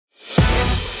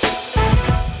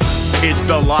It's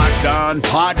the Locked On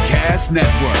Podcast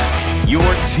Network, your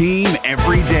team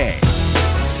every day.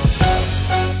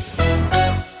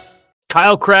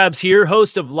 Kyle Krabs here,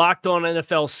 host of Locked On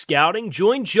NFL Scouting.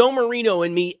 Join Joe Marino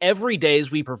and me every day as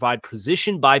we provide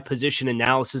position-by-position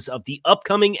analysis of the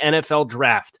upcoming NFL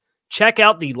Draft. Check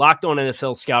out the Locked On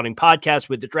NFL Scouting podcast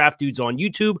with the Draft Dudes on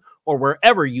YouTube or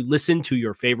wherever you listen to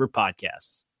your favorite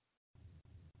podcasts.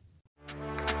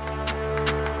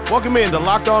 Welcome in to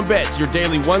Locked On Bets, your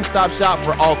daily one-stop shop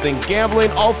for all things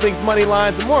gambling, all things money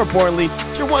lines, and more importantly,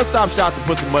 it's your one-stop shop to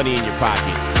put some money in your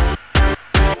pocket.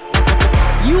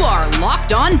 You are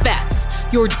Locked On Bets,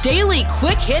 your daily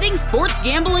quick-hitting sports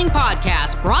gambling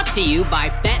podcast brought to you by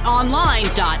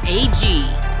betonline.ag.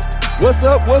 What's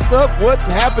up? What's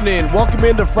happening? Welcome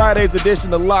into Friday's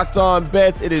edition of Locked On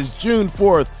Bets. It is June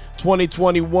 4th,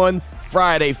 2021.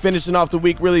 Friday, finishing off the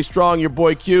week really strong. Your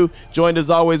boy Q, joined as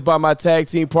always by my tag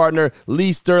team partner,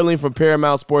 Lee Sterling from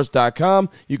ParamountSports.com.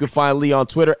 You can find Lee on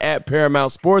Twitter at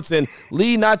Paramount Sports. And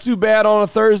Lee, not too bad on a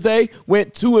Thursday.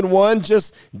 Went 2-1,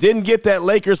 just didn't get that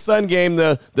Lakers-Sun game.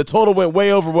 The total went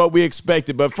way over what we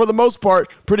expected. But for the most part,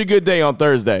 pretty good day on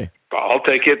Thursday. I'll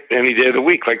take it any day of the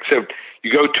week. Like I said,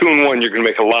 you go 2-1, you're going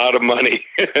to make a lot of money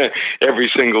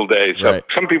every single day. So right.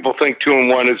 Some people think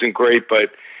 2-1 isn't great, but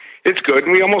it's good,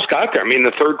 and we almost got there. I mean,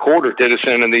 the third quarter did us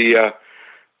in the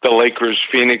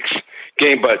Lakers-Phoenix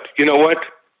game, but you know what?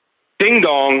 Ding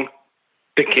dong,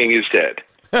 the king is dead.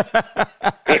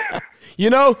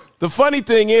 You know, the funny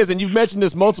thing is, and you've mentioned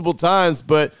this multiple times,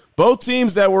 but both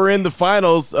teams that were in the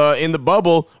finals in the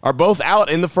bubble are both out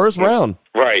in the first round.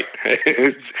 Right.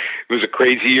 It was a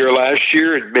crazy year last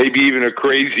year, maybe even a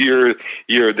crazier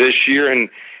year this year. And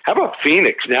how about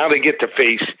Phoenix? Now they get to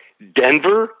face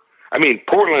Denver. I mean,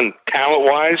 Portland,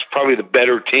 talent-wise, probably the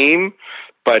better team,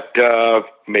 but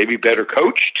maybe better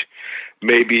coached,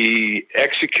 maybe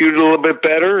executed a little bit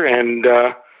better, and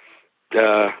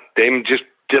they just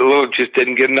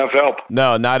didn't get enough help.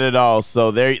 No, not at all.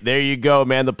 So there you go,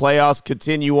 man. The playoffs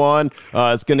continue on.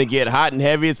 It's going to get hot and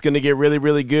heavy. It's going to get really,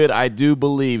 really good, I do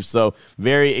believe. So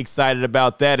very excited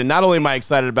about that. And not only am I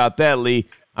excited about that, Lee,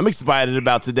 I'm excited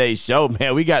about today's show,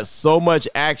 man. We got so much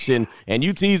action, and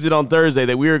you teased it on Thursday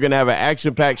that we were going to have an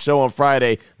action-packed show on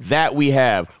Friday. That we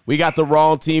have. We got the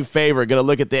wrong team favorite, going to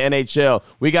look at the NHL.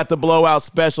 We got the blowout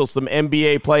special, some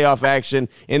NBA playoff action,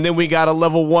 and then we got a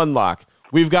level 1 lock.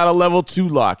 We've got a level 2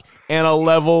 lock and a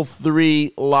level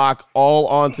 3 lock all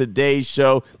on today's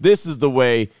show. This is the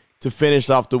way to finish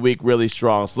off the week really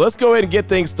strong. So let's go ahead and get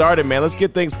things started, man. Let's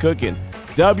get things cooking.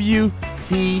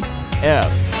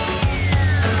 WTF.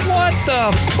 What the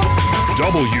f***?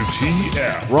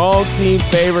 WTF. Wrong team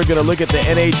favorite. Going to look at the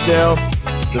NHL.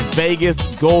 The Vegas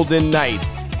Golden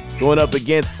Knights going up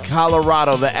against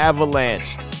Colorado, the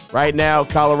Avalanche. Right now,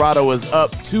 Colorado is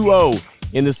up 2-0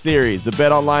 in the series. The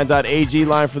betonline.ag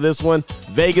line for this one,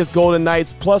 Vegas Golden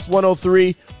Knights plus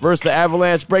 103 versus the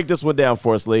Avalanche. Break this one down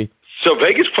for us, Lee. So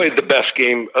Vegas played the best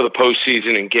game of the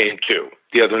postseason in Game 2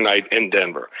 the other night in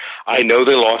Denver. I know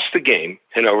they lost the game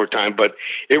in overtime, but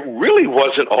it really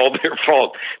wasn't all their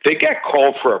fault. They got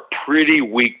called for a pretty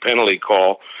weak penalty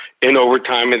call in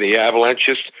overtime, and the Avalanche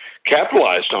just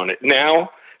capitalized on it.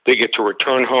 Now they get to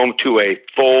return home to a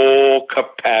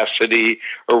full-capacity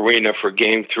arena for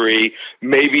Game 3.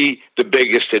 Maybe the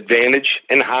biggest advantage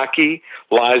in hockey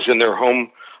lies in their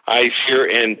home ice here,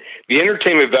 and the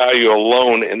entertainment value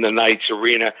alone in the Knights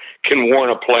arena can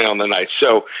warrant a play on the Knights.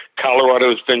 So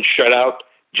Colorado's been shut out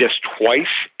just twice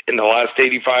in the last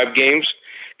 85 games.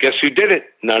 Guess who did it?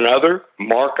 None other.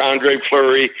 Marc-Andre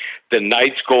Fleury, the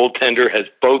Knights goaltender, has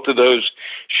both of those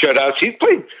shutouts. He's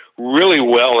played really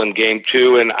well in Game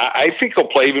 2, and I think he'll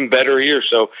play even better here.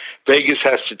 So Vegas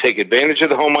has to take advantage of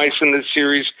the home ice in this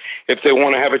series if they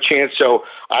want to have a chance. So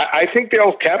I think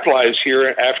they'll capitalize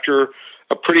here after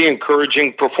a pretty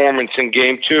encouraging performance in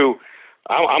Game 2.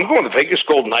 I'm going to Vegas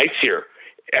Golden Knights here.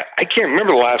 I can't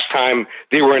remember the last time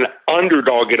they were an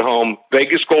underdog at home.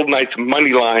 Vegas Golden Knights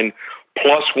money line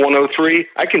plus 103.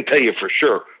 I can tell you for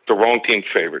sure the wrong team's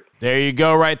favorite. There you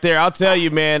go right there. I'll tell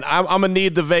you, man, I'm going to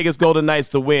need the Vegas Golden Knights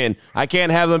to win. I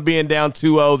can't have them being down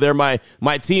 2-0. They're my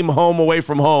team home away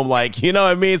from home, like, you know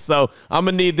what I mean? So I'm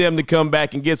going to need them to come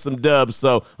back and get some dubs.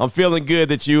 So I'm feeling good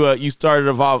that you started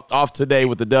off today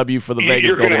with the W for the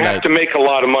Vegas Golden Knights. You're going to have to make a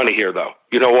lot of money here, though.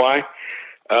 You know why?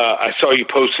 I saw you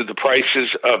posted the prices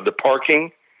of the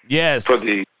parking. Yes. For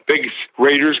the biggest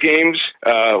Raiders games.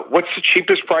 What's the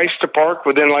cheapest price to park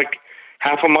within, like,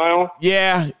 half a mile?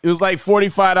 Yeah, it was like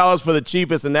 $45 for the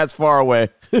cheapest, and that's far away.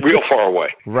 Real far away.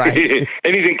 Right.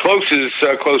 Anything close is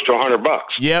close to $100.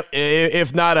 Yep,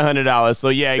 if not $100. So,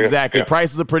 yeah, exactly. Yeah.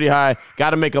 Prices are pretty high. Got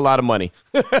to make a lot of money.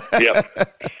 Yep.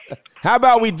 How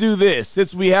about we do this?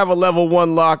 Since we have a level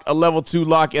 1 lock, a level 2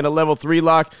 lock, and a level 3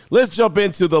 lock, let's jump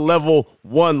into the level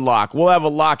 1 lock. We'll have a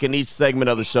lock in each segment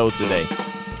of the show today.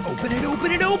 Open it,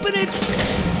 open it, open it.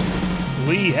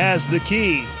 Lee has the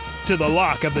key to the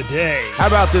lock of the day. How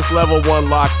about this level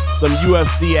 1 lock? Some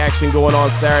UFC action going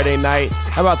on Saturday night.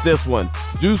 How about this one?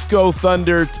 Dusko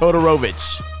Thunder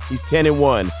Todorovic. He's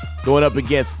 10-1, going up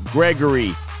against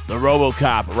Gregory the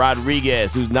RoboCop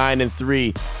Rodriguez, who's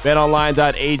 9-3.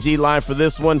 BetOnline.ag line for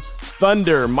this one.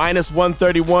 Thunder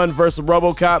 -131 versus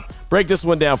RoboCop. Break this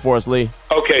one down for us, Lee.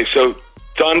 Okay, so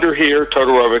Thunder here,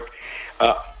 Todorovic,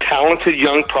 talented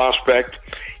young prospect.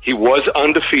 He was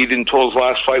undefeated until his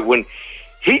last fight when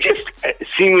he just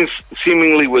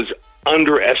seemingly was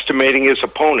underestimating his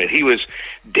opponent. He was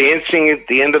dancing at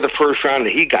the end of the first round,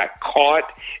 and he got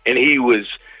caught, and he was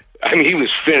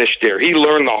finished there. He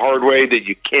learned the hard way that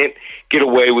you can't get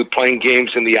away with playing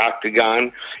games in the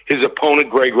octagon. His opponent,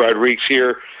 Greg Rodriguez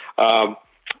here,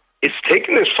 is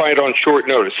taking this fight on short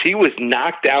notice. He was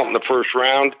knocked out in the first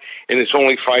round in his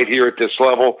only fight here at this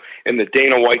level in the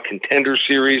Dana White Contender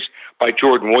Series by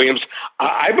Jordan Williams.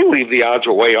 I believe the odds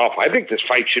are way off. I think this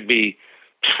fight should be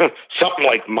something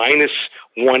like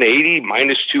 -180,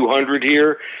 -200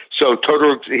 here. So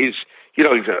Todorovic, he's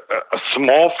a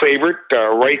small favorite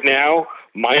right now,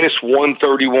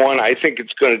 -131. I think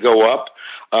it's going to go up.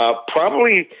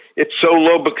 Probably it's so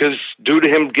low because due to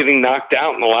him getting knocked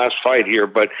out in the last fight here.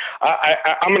 But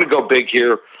I'm going to go big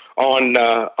here on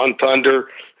Thunder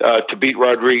to beat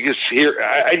Rodriguez here.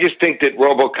 I just think that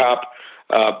RoboCop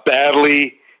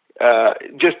badly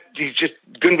he's just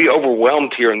going to be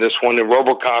overwhelmed here in this one. And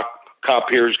RoboCop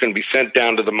here is going to be sent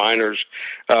down to the minors.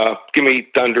 Give me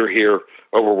Thunder here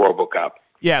over RoboCop.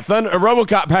 Yeah,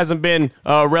 RoboCop hasn't been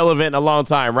relevant in a long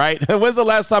time, right? When's the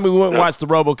last time we went and watched the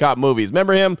RoboCop movies?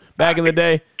 Remember him back in the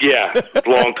day? Yeah,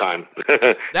 long time.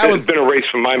 It's been erased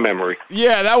from my memory.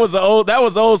 Yeah, that was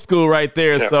old school right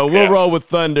there. Yeah, so we'll roll with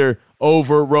Thunder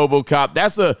over RoboCop.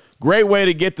 That's a great way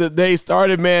to get the day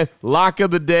started, man. Lock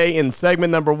of the day in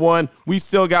segment number 1. We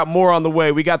still got more on the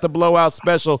way. We got the blowout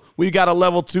special. We got a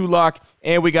level 2 lock,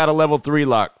 and we got a level 3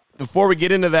 lock. Before we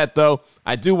get into that, though,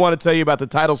 I do want to tell you about the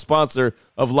title sponsor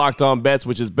of Locked On Bets,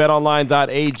 which is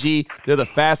BetOnline.ag. They're the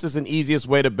fastest and easiest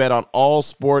way to bet on all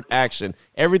sport action.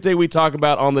 Everything we talk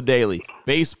about on the daily.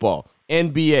 Baseball,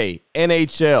 NBA,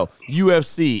 NHL,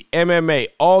 UFC, MMA,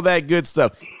 all that good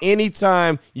stuff.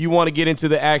 Anytime you want to get into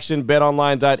the action,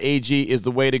 BetOnline.ag is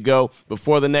the way to go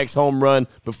before the next home run,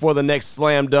 before the next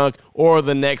slam dunk, or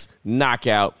the next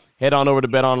knockout. Head on over to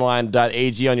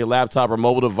betonline.ag on your laptop or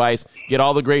mobile device. Get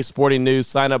all the great sporting news,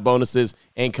 sign-up bonuses,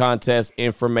 and contest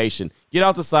information. Get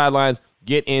off the sidelines.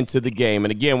 Get into the game.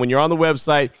 And again, when you're on the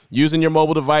website using your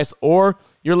mobile device or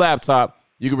your laptop,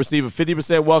 you can receive a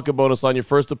 50% welcome bonus on your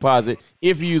first deposit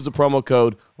if you use the promo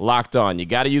code LOCKEDON. You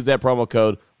got to use that promo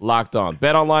code LOCKEDON.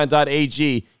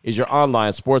 BetOnline.ag is your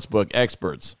online sportsbook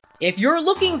experts. If you're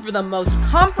looking for the most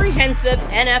comprehensive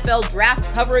NFL draft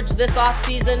coverage this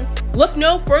offseason, look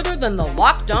no further than the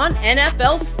Locked On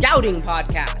NFL Scouting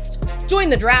Podcast.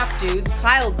 Join the draft dudes,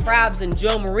 Kyle Krabs and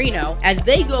Joe Marino, as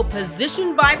they go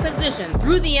position by position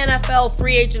through the NFL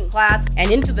free agent class and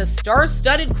into the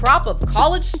star-studded crop of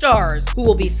college stars who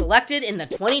will be selected in the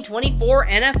 2024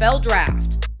 NFL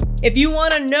Draft. If you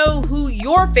want to know who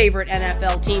your favorite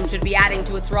NFL team should be adding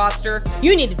to its roster,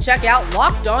 you need to check out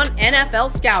Locked On NFL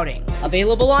Scouting,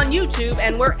 available on YouTube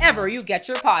and wherever you get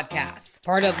your podcasts.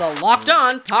 Part of the Locked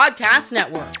On Podcast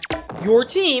Network, your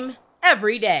team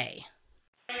every day.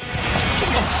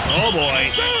 Oh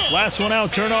boy, last one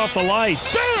out, turn off the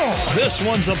lights. This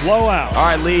one's a blowout. All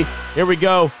right, Lee, here we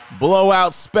go.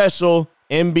 Blowout special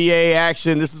NBA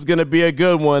action. This is going to be a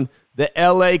good one. The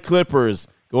LA Clippers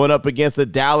going up against the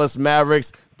Dallas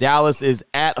Mavericks. Dallas is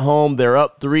at home. They're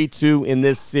up 3-2 in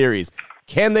this series.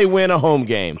 Can they win a home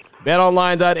game?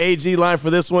 BetOnline.ag line for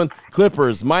this one.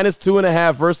 Clippers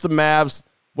 -2.5 versus the Mavs.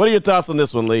 What are your thoughts on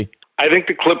this one, Lee? I think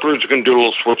the Clippers are going to do a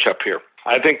little switch up here.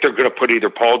 I think they're going to put either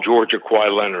Paul George or Kawhi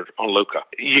Leonard on Luka.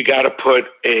 You got to put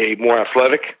a more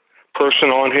athletic person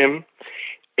on him,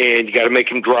 and you got to make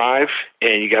him drive,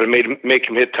 and you got to make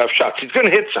him hit tough shots. He's going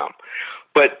to hit some.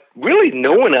 But really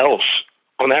no one else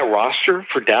on that roster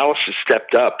for Dallas has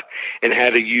stepped up and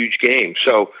had a huge game.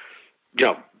 So,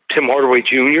 Tim Hardaway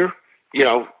Jr.,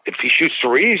 if he shoots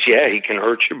threes, yeah, he can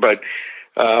hurt you, but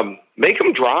make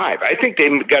him drive. I think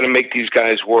they've got to make these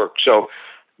guys work. So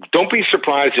don't be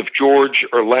surprised if George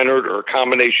or Leonard or a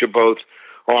combination of both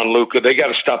are on Luka. They got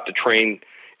to stop the train,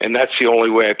 and that's the only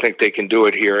way I think they can do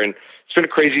it here. And It's been a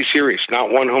crazy series.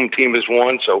 Not one home team has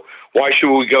won, so why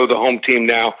should we go the home team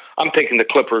now? I'm taking the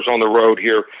Clippers on the road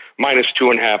here,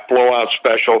 -2.5, blowout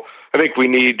special. I think we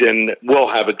need and will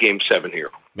have a Game 7 here.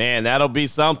 Man, that'll be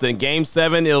something. Game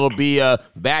 7, it'll be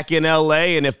back in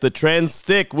L.A., and if the trends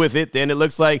stick with it, then it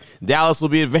looks like Dallas will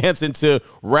be advancing to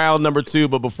round number 2.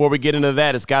 But before we get into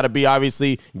that, it's got to be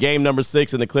obviously game number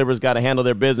 6, and the Clippers got to handle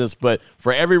their business. But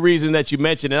for every reason that you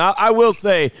mentioned, and I will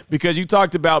say, because you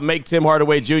talked about make Tim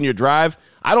Hardaway Jr. drive,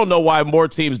 I don't know why more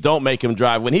teams don't make him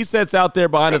drive. When he sits out there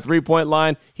behind a three-point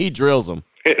line, he drills them.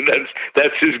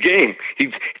 That's his game. He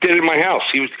did it in my house.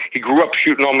 He grew up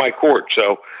shooting on my court.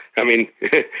 So, I mean,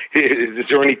 is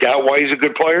there any doubt why he's a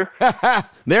good player?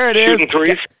 There it is. Shooting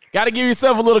threes. Got to give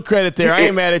yourself a little credit there. I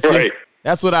ain't mad at you. Right.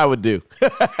 That's what I would do.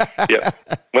 Yeah.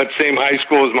 Went same high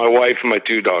school as my wife and my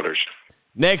 2 daughters.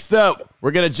 Next up,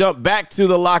 we're going to jump back to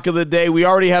the lock of the day. We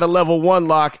already had a level 1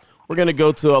 lock. We're going to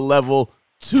go to a level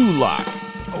 2 lock.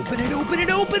 Open it, open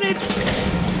it, open it.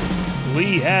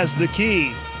 Lee has the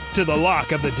key to the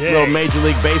lock of the day. Little Major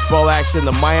League Baseball action.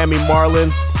 The Miami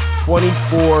Marlins,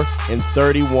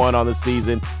 24-31 on the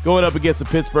season. Going up against the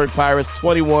Pittsburgh Pirates,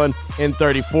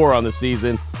 21-34 on the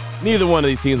season. Neither one of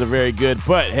these teams are very good,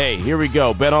 but hey, here we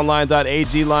go.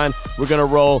 BetOnline.ag line. We're going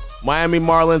to roll Miami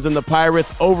Marlins and the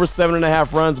Pirates over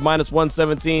 7.5 runs,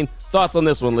 -117. Thoughts on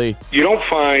this one, Lee? You don't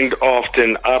find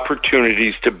often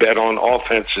opportunities to bet on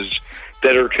offenses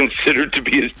that are considered to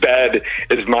be as bad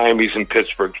as Miami's and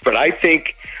Pittsburgh's. But I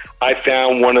think I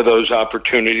found one of those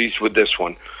opportunities with this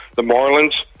one. The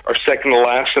Marlins are second to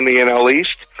last in the NL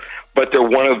East, but they're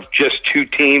one of just 2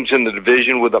 teams in the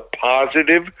division with a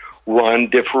positive run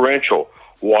differential.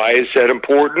 Why is that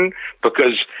important?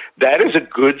 Because that is a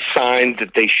good sign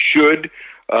that they should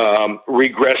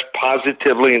regress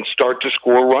positively and start to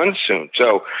score runs soon.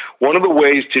 So one of the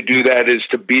ways to do that is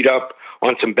to beat up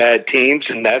on some bad teams,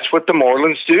 and that's what the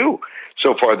Marlins do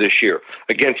so far this year.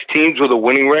 Against teams with a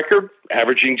winning record,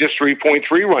 averaging just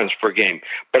 3.3 runs per game.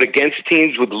 But against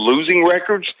teams with losing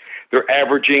records, they're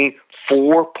averaging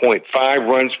 4.5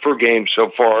 runs per game so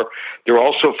far. They're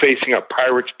also facing a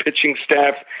Pirates pitching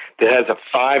staff that has a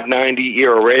 5.90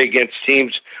 ERA against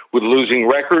teams with losing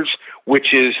records,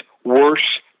 which is worse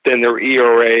than their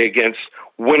ERA against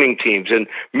winning teams. And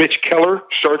Mitch Keller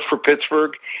starts for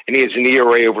Pittsburgh, and he has an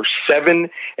ERA over 7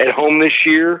 at home this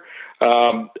year.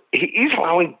 He's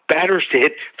allowing batters to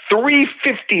hit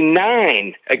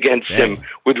 359 against him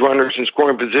with runners in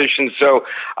scoring positions. So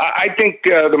I think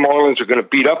the Marlins are going to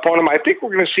beat up on him. I think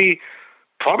we're going to see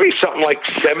probably something like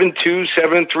 7-2,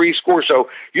 7-3 score. So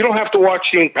you don't have to watch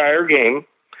the entire game.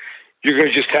 You're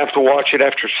going to just have to watch it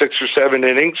after 6 or 7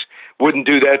 innings. Wouldn't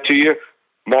do that to you.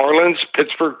 Marlins,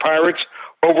 Pittsburgh Pirates,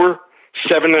 over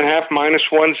 7.5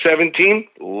 -117,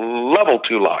 level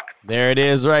 2 lock. There it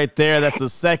is right there. That's the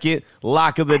second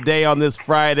lock of the day on this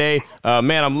Friday.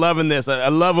 Man, I'm loving this. I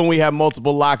love when we have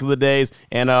multiple lock of the days,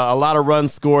 and a lot of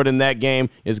runs scored in that game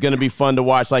is going to be fun to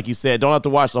watch. Like you said, don't have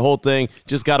to watch the whole thing.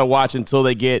 Just got to watch until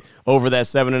they get over that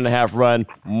 7.5 run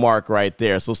mark right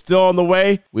there. So still on the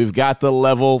way, we've got the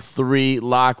level 3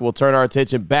 lock. We'll turn our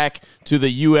attention back to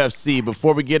the UFC.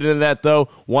 Before we get into that, though,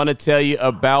 want to tell you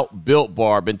about Built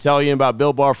Bar. Been telling you about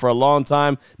Built Bar for a long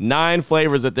time. 9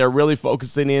 flavors that they're really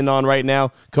focusing in on right now: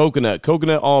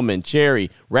 coconut almond, cherry,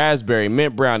 raspberry,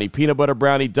 mint brownie, peanut butter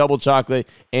brownie, double chocolate,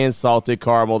 and salted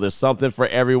caramel. There's something for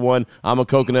everyone. I'm a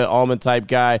coconut almond type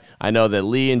guy. I know that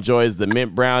Lee enjoys the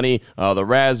mint brownie, the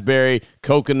raspberry,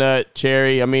 coconut,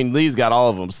 cherry. I mean, Lee's got all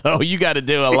of them, so you got to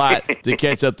do a lot to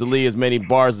catch up to Lee, as many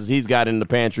bars as he's got in the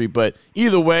pantry. But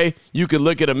either way, you could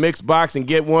look at a mixed box and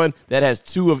get one that has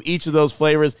 2 of each of those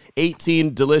flavors,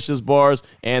 18 delicious bars,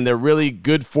 and they're really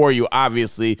good for you,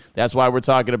 obviously. That's why we're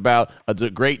talking about a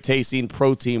great tasting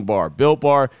protein bar.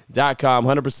 BuiltBar.com,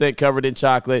 100% covered in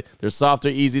chocolate. They're soft,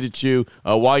 they're easy to chew.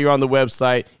 While you're on the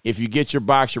website, if you get your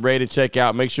box, you're ready to check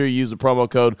out, make sure you use the promo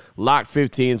code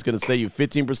LOCK15. It's going to save you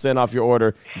 15% off your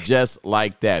order just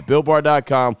like that.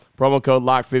 BuiltBar.com, promo code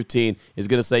LOCK15 is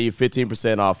going to save you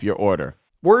 15% off your order.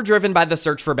 We're driven by the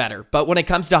search for better, but when it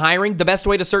comes to hiring, the best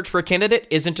way to search for a candidate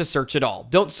isn't to search at all.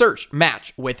 Don't search,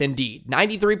 match with Indeed.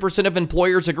 93% of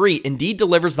employers agree Indeed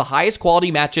delivers the highest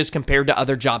quality matches compared to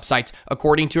other job sites,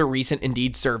 according to a recent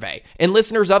Indeed survey. And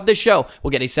listeners of this show will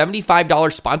get a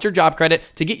 $75 sponsored job credit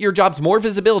to get your jobs more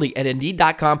visibility at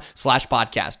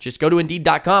Indeed.com/podcast. Just go to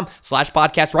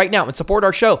Indeed.com/podcast right now and support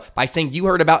our show by saying you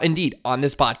heard about Indeed on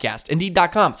this podcast.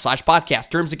 Indeed.com/podcast.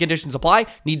 Terms and conditions apply.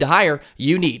 Need to hire?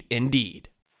 You need Indeed.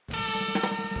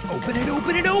 Open it,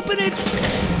 open it, open it.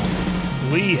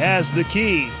 Lee has the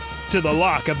key to the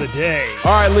lock of the day.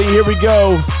 All right, Lee, here we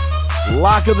go.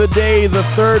 Lock of the day, the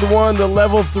third one, the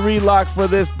level 3 lock for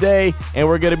this day, and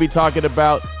we're going to be talking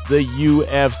about the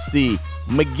UFC.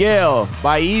 Miguel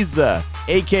Baeza,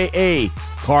 a.k.a.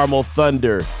 Carmel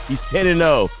Thunder. He's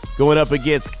 10-0, going up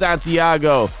against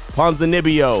Santiago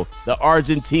Ponzinibbio, the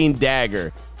Argentine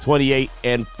Dagger,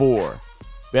 28-4.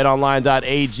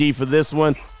 BetOnline.ag for this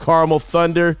one. Carmel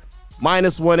Thunder,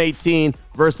 minus 118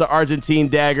 versus the Argentine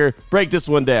Dagger. Break this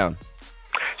one down.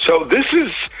 So this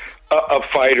is a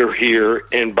fighter here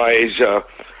in Baeza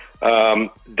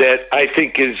that I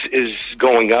think is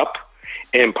going up,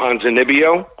 and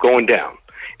Ponzinibbio going down.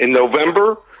 In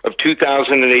November of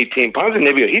 2018,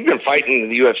 Ponzinibbio, he's been fighting in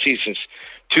the UFC since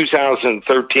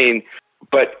 2013,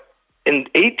 but in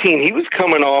 18, he was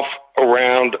coming off a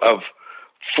round of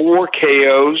 4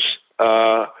 KOs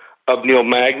of Neil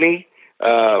Magny,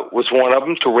 was one of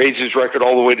them, to raise his record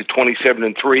all the way to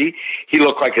 27-3. He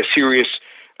looked like a serious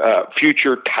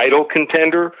future title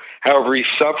contender. However, he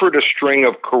suffered a string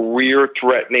of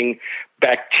career-threatening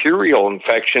bacterial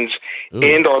infections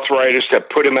and arthritis that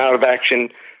put him out of action,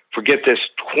 forget this,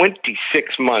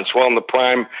 26 months, while in the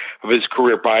prime of his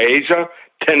career. Baeza,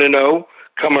 10-0,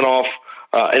 coming off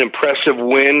an impressive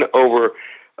win over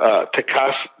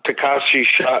Takashi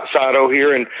Sato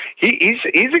here, and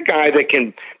he's a guy that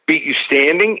can beat you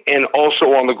standing and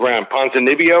also on the ground.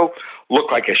 Ponzinibbio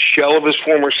looked like a shell of his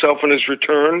former self in his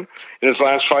return in his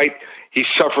last fight. He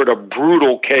suffered a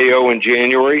brutal KO in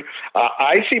January.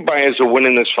 I see Baeza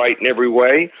winning this fight in every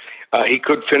way. He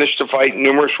could finish the fight in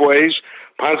numerous ways.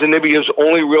 Ponzinibbio's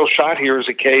only real shot here is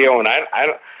a KO, and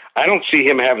I don't see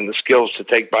him having the skills to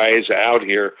take Baeza out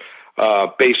here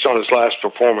based on his last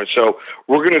performance. So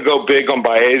we're going to go big on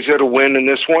Baeza to win in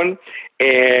this one,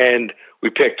 and we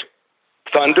picked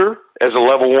Thunder as a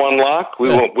level 1 lock. We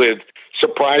went with,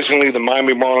 surprisingly, the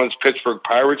Miami Marlins Pittsburgh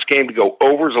Pirates game to go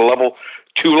over as a level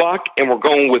 2 lock, and we're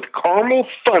going with Carmel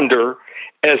Thunder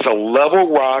as a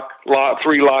level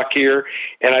 3 lock here,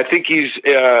 and I think he's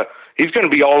going to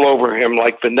be all over him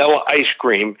like vanilla ice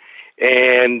cream,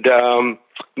 and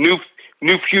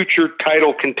new future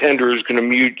title contender is going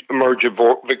to emerge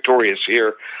victorious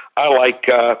here. I like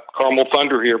Carmel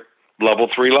Thunder here, level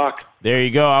 3 lock. There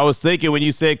you go. I was thinking when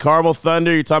you said Carmel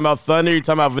Thunder, you're talking about Thunder, you're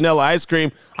talking about vanilla ice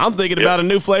cream. I'm thinking about a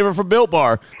new flavor for Built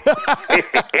Bar.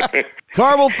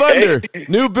 Caramel Thunder,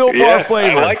 new Built Bar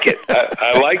flavor. I like it.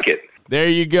 I like it. There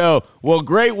you go. Well,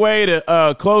 great way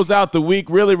to close out the week.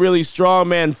 Really, really strong,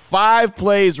 man. 5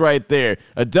 plays right there.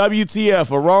 A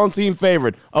WTF, a wrong team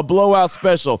favorite, a blowout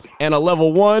special, and a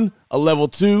level 1, a level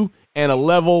 2, and a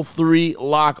level 3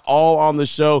 lock all on the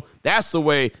show. That's the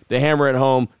way to hammer it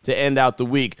home to end out the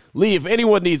week. Lee, if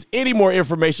anyone needs any more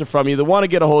information from you, they want to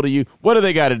get a hold of you, what do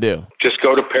they got to do? Just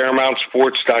go to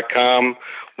ParamountSports.com.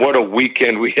 What a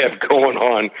weekend we have going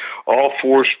on. All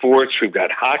 4 sports. We've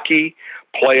got hockey,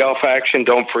 playoff action.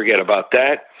 Don't forget about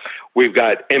that. We've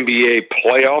got NBA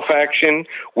playoff action,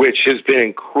 which has been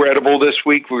incredible this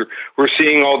week. We're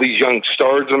seeing all these young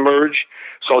stars emerge.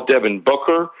 Saw Devin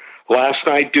Booker last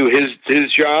night do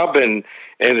his job and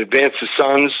advance the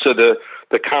Suns to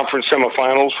the conference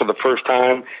semifinals for the first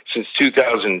time since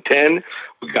 2010.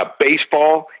 We've got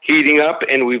baseball heating up,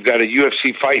 and we've got a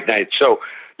UFC fight night. So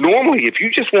normally, if you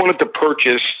just wanted to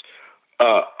purchase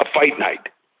a fight night,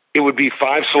 it would be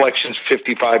 5 selections,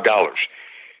 $55.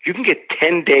 You can get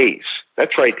 10 days.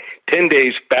 That's right, 10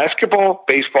 days, basketball,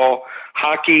 baseball,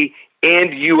 hockey,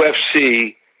 and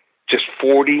UFC, just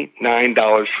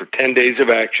 $49 for 10 days of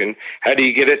action. How do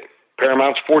you get it?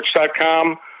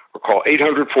 ParamountSports.com or call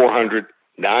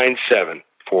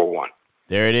 800-400-9741.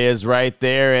 There it is right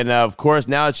there. And, of course,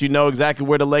 now that you know exactly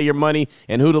where to lay your money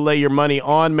and who to lay your money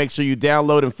on, make sure you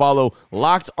download and follow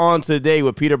Locked On Today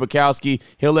with Peter Bukowski.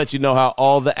 He'll let you know how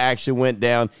all the action went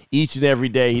down each and every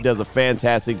day. He does a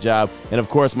fantastic job. And, of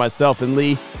course, myself and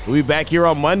Lee will be back here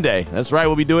on Monday. That's right.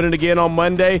 We'll be doing it again on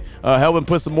Monday, helping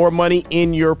put some more money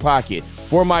in your pocket.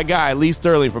 For my guy, Lee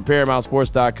Sterling from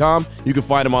ParamountSports.com. You can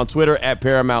find him on Twitter at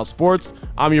Paramount Sports.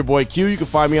 I'm your boy Q. You can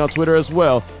find me on Twitter as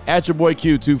well at your boy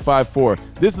Q254.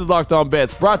 This is Locked On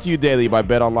Bets, brought to you daily by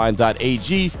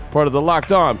BetOnline.ag, part of the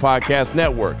Locked On Podcast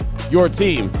Network. Your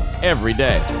team every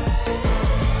day.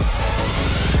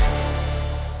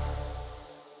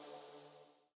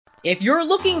 If you're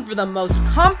looking for the most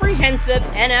comprehensive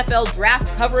NFL draft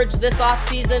coverage this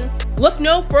offseason, look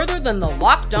no further than the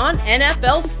Locked On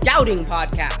NFL Scouting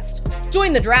Podcast.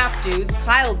 Join the draft dudes,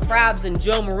 Kyle Krabs and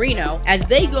Joe Marino, as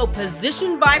they go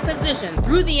position by position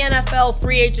through the NFL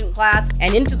free agent class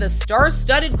and into the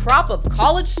star-studded crop of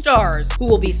college stars who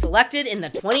will be selected in the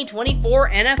 2024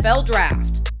 NFL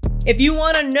Draft. If you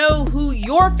want to know who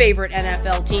your favorite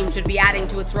NFL team should be adding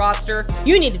to its roster,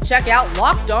 you need to check out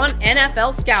Locked On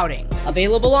NFL Scouting,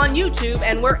 available on YouTube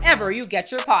and wherever you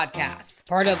get your podcasts.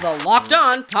 Part of the Locked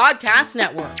On Podcast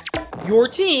Network, your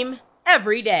team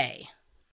every day.